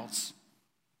someone else.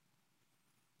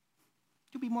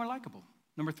 You'll be more likable.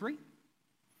 Number 3,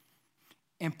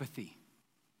 empathy.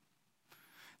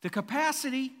 The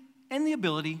capacity and the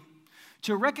ability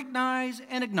to recognize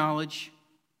and acknowledge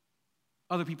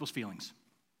other people's feelings.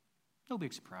 No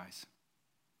big surprise.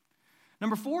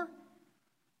 Number 4,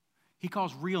 he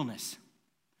calls realness.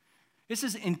 This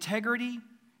is integrity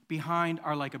behind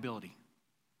our likability.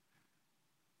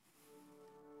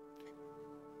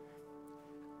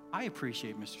 I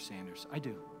appreciate Mr. Sanders. I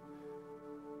do.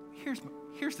 Here's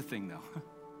the thing, though.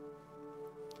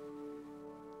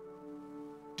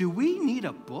 Do we need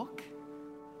a book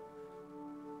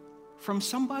from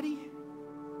somebody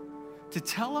to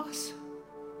tell us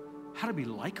how to be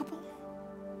likable?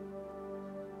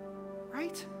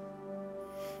 Right?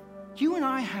 You and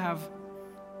I have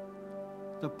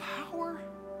the power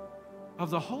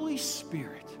of the Holy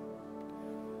Spirit,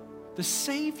 the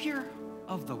Savior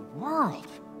of the world,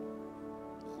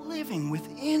 living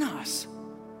within us.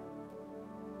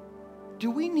 Do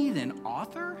we need an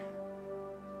author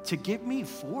to give me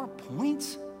 4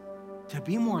 points to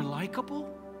be more likable?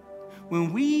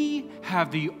 When we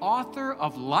have the author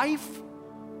of life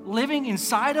living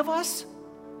inside of us,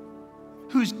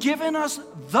 who's given us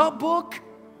the book,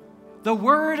 the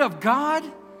Word of God,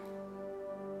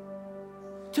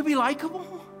 to be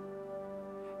likable?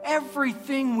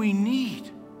 Everything we need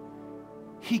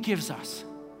He gives us.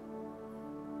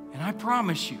 And I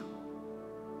promise you,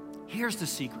 here's the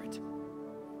secret.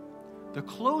 The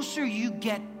closer you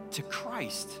get to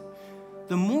Christ,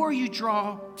 the more you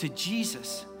draw to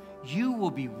Jesus, you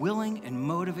will be willing and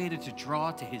motivated to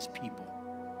draw to his people.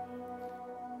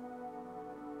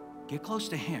 Get close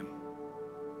to him,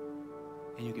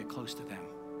 and you get close to them.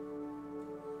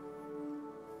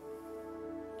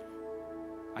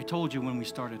 I told you when we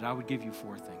started, I would give you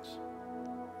 4 things.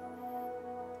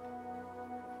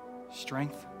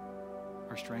 Strength,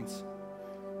 our strengths,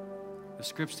 the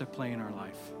scripts that play in our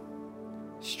life,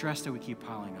 stress that we keep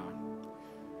piling on,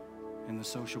 and the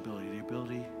social ability, the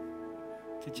ability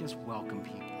to just welcome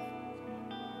people.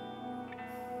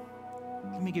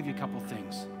 Let me give you a couple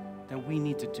things that we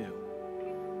need to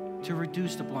do to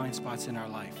reduce the blind spots in our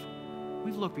life.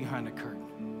 We've looked behind the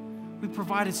curtain. We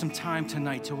provided some time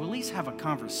tonight to at least have a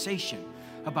conversation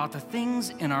about the things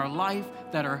in our life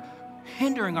that are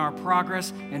hindering our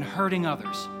progress and hurting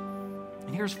others.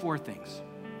 And here's 4 things.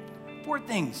 4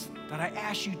 things that I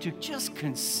ask you to just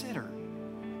consider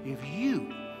if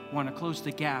you want to close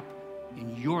the gap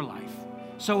in your life.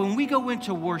 So when we go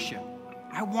into worship,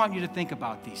 I want you to think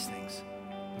about these things.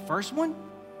 The first one,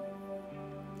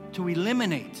 to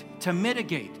eliminate, to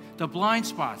mitigate the blind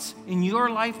spots in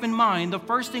your life and mine, the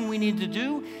first thing we need to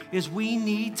do is we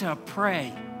need to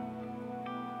pray.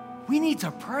 We need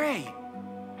to pray.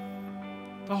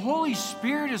 The Holy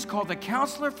Spirit is called the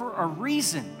counselor for a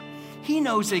reason. He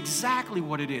knows exactly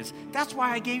what it is. That's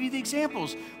why I gave you the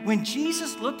examples. When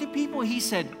Jesus looked at people, he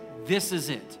said, this is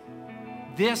it.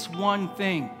 This one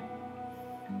thing.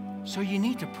 So you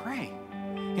need to pray.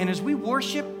 And as we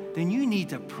worship, then you need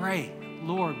to pray.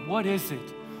 Lord, what is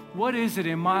it? What is it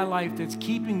in my life that's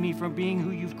keeping me from being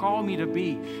who you've called me to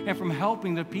be and from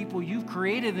helping the people you've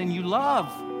created and you love?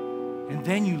 And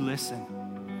then you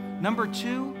listen. Number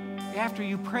 2, after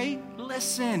you pray,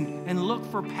 listen and look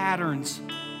for patterns.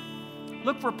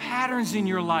 Look for patterns in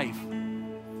your life.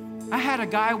 I had a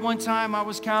guy one time I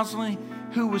was counseling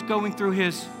who was going through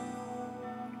his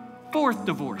 4th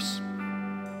divorce.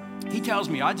 He tells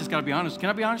me, I just got to be honest. Can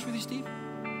I be honest with you, Steve?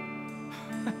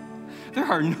 There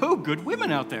are no good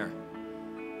women out there.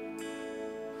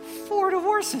 4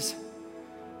 divorces.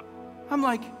 I'm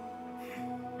like,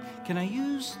 can I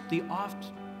use the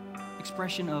oft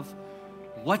expression of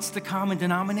what's the common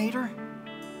denominator?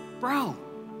 Bro,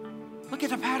 look at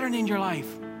the pattern in your life.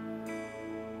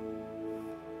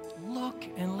 Look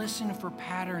and listen for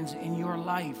patterns in your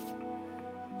life.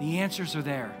 The answers are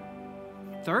there.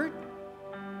 3rd,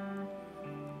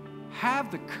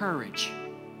 have the courage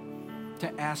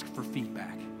to ask for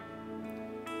feedback.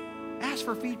 Ask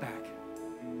for feedback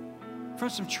from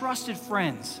some trusted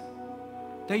friends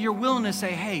that you're willing to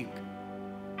say, hey,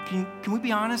 can we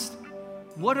be honest?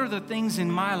 What are the things in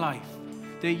my life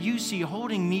that you see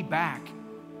holding me back?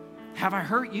 Have I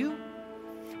hurt you?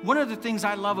 One of the things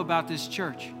I love about this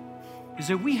church is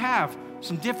that we have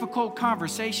some difficult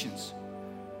conversations.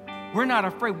 We're not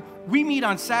afraid. We meet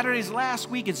on Saturdays. Last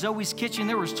week at Zoe's Kitchen,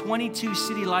 there was 22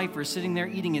 city lifers sitting there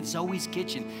eating at Zoe's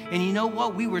Kitchen. And you know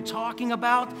what? We were talking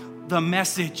about the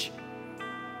message.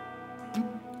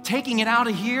 Taking it out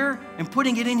of here and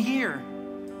putting it in here.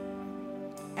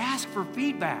 Ask for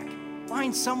feedback.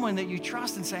 Find someone that you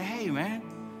trust and say, hey, man,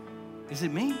 is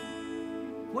it me?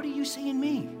 What do you see in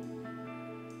me?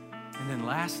 And then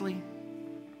lastly,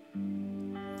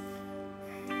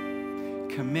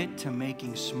 commit to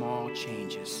making small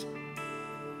changes.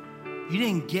 You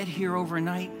didn't get here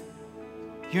overnight.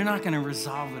 You're not going to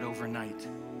resolve it overnight.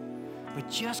 But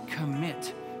just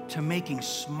commit to making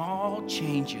small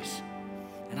changes.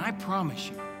 And I promise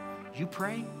you, you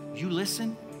pray, you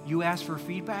listen, you ask for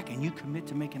feedback, and you commit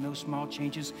to making those small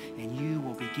changes, and you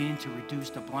will begin to reduce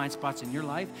the blind spots in your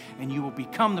life, and you will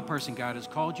become the person God has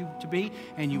called you to be,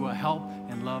 and you will help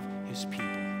and love his people.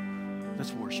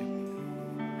 Let's worship.